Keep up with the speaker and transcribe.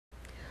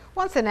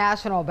Once the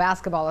National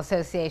Basketball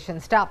Association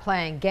stopped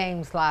playing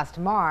games last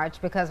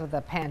March because of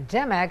the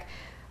pandemic,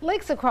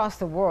 leagues across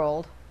the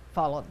world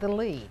followed the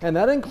lead. And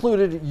that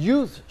included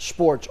youth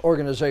sports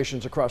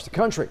organizations across the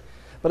country.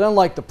 But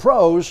unlike the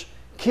pros,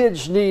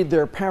 kids need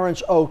their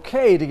parents'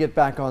 okay to get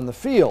back on the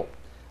field.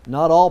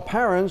 Not all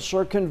parents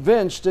are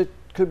convinced it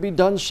could be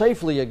done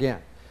safely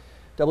again.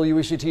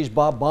 WECT's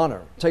Bob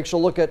Bonner takes a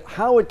look at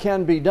how it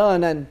can be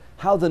done and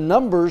how the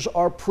numbers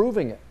are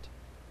proving it.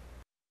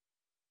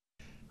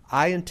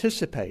 I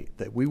anticipate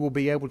that we will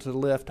be able to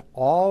lift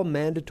all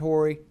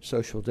mandatory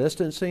social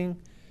distancing,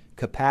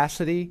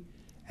 capacity,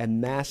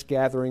 and mass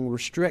gathering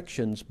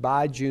restrictions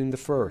by June the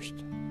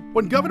 1st.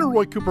 When Governor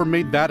Roy Cooper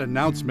made that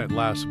announcement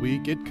last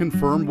week, it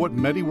confirmed what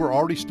many were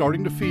already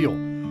starting to feel.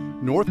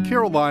 North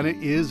Carolina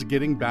is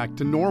getting back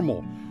to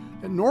normal.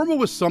 And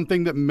normal is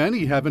something that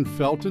many haven't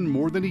felt in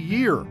more than a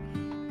year.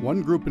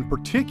 One group in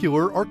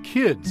particular are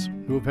kids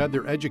who have had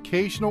their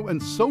educational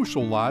and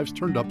social lives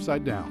turned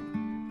upside down.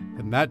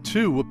 And that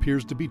too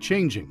appears to be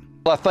changing.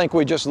 I think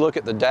we just look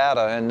at the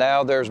data, and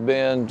now there's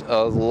been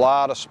a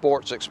lot of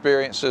sports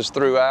experiences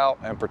throughout,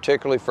 and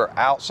particularly for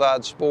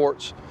outside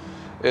sports,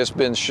 it's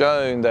been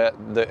shown that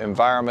the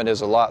environment is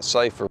a lot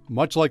safer.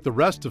 Much like the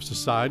rest of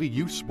society,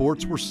 youth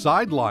sports were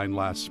sidelined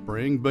last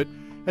spring, but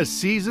as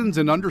seasons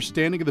and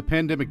understanding of the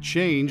pandemic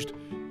changed,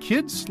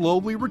 kids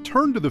slowly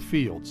returned to the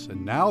fields,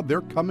 and now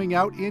they're coming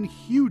out in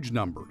huge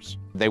numbers.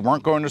 They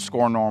weren't going to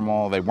school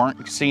normal, they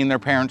weren't seeing their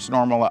parents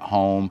normal at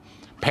home.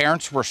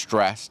 Parents were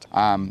stressed.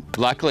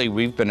 Luckily,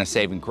 we've been a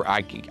saving.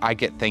 I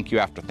get thank you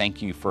after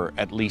thank you for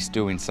at least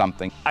doing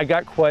something. I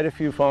got quite a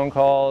few phone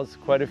calls,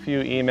 quite a few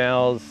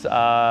emails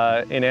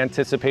in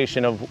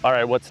anticipation of, all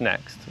right, what's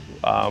next?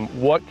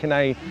 What can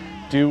I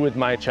do with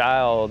my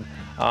child?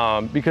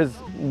 Because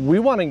we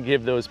want to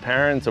give those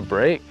parents a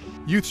break.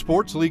 Youth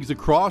sports leagues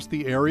across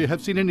the area have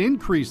seen an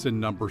increase in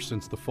numbers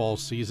since the fall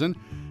season,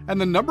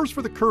 and the numbers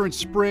for the current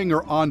spring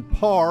are on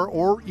par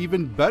or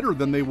even better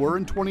than they were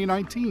in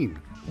 2019.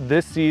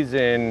 This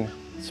season,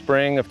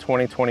 spring of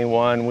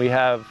 2021, we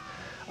have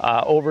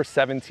over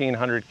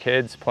 1,700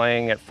 kids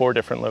playing at 4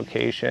 different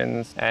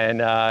locations,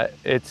 and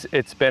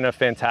it's been a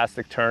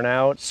fantastic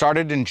turnout.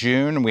 Started in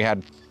June, and we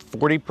had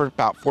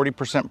about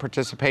 40%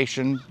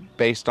 participation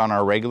based on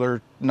our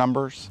regular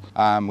numbers.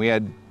 We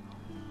had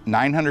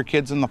 900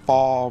 kids in the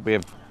fall. We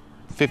have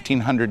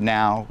 1,500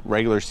 now.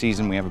 Regular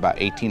season, we have about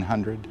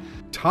 1,800.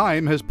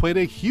 Time has played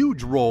a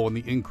huge role in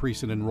the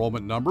increase in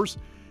enrollment numbers.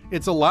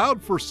 It's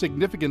allowed for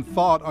significant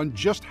thought on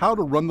just how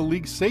to run the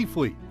league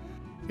safely.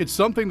 It's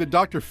something that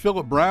Dr.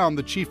 Philip Brown,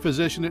 the chief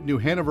physician at New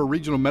Hanover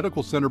Regional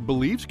Medical Center,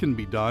 believes can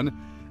be done,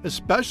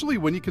 especially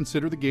when you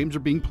consider the games are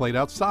being played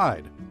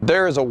outside.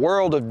 There is a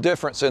world of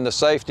difference in the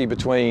safety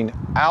between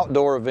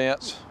outdoor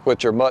events,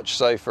 which are much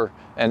safer,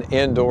 and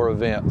indoor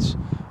events,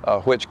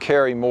 which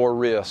carry more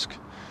risk.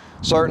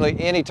 Certainly,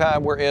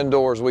 anytime we're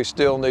indoors, we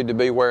still need to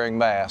be wearing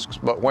masks,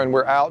 but when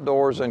we're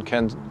outdoors and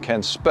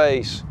can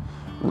space,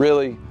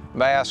 really,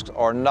 masks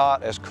are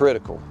not as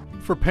critical.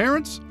 For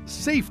parents,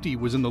 safety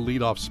was in the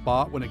leadoff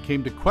spot when it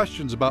came to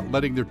questions about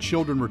letting their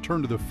children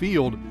return to the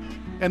field,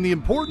 and the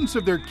importance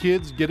of their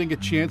kids getting a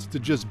chance to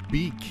just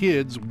be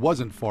kids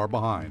wasn't far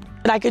behind.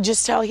 And I could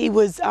just tell he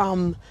was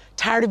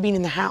tired of being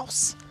in the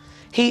house.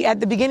 At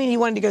the beginning, he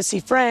wanted to go see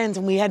friends,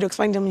 and we had to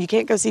explain to him, you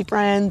can't go see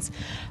friends.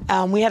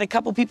 We had a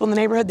couple people in the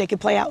neighborhood, they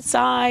could play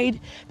outside,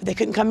 but they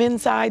couldn't come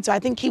inside. So I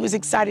think he was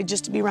excited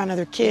just to be around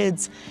other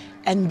kids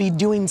and be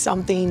doing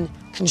something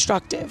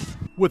constructive.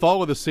 With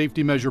all of the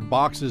safety measure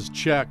boxes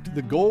checked,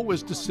 the goal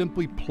was to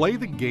simply play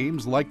the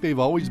games like they've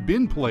always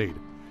been played.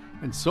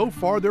 And so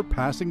far, they're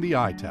passing the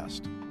eye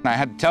test. I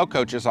had to tell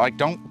coaches, like,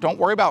 don't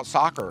worry about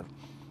soccer.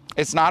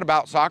 It's not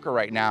about soccer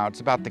right now. It's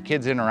about the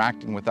kids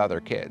interacting with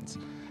other kids.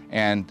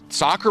 And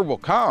soccer will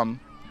come,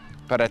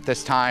 but at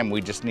this time,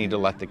 we just need to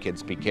let the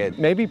kids be kids.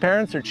 Maybe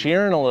parents are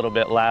cheering a little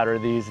bit louder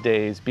these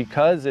days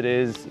because it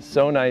is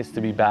so nice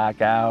to be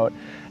back out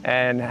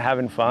and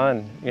having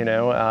fun, you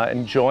know,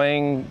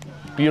 enjoying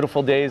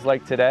beautiful days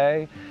like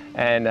today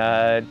and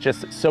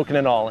just soaking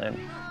it all in.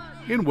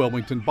 In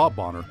Wilmington, Bob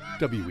Bonner,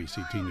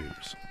 WECT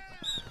News.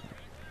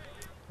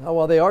 Now,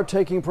 while they are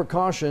taking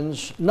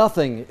precautions,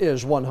 nothing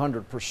is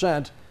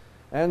 100%,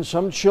 and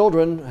some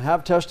children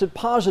have tested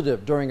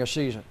positive during a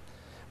season.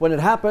 When it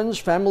happens,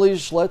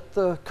 families let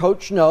the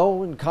coach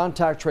know and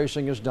contact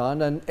tracing is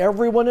done, and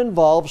everyone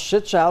involved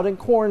sits out and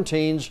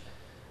quarantines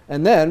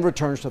and then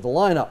returns to the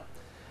lineup.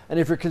 And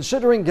if you're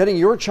considering getting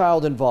your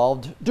child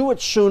involved, do it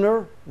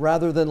sooner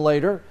rather than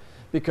later,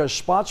 because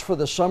spots for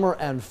the summer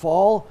and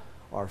fall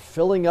are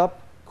filling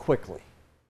up quickly.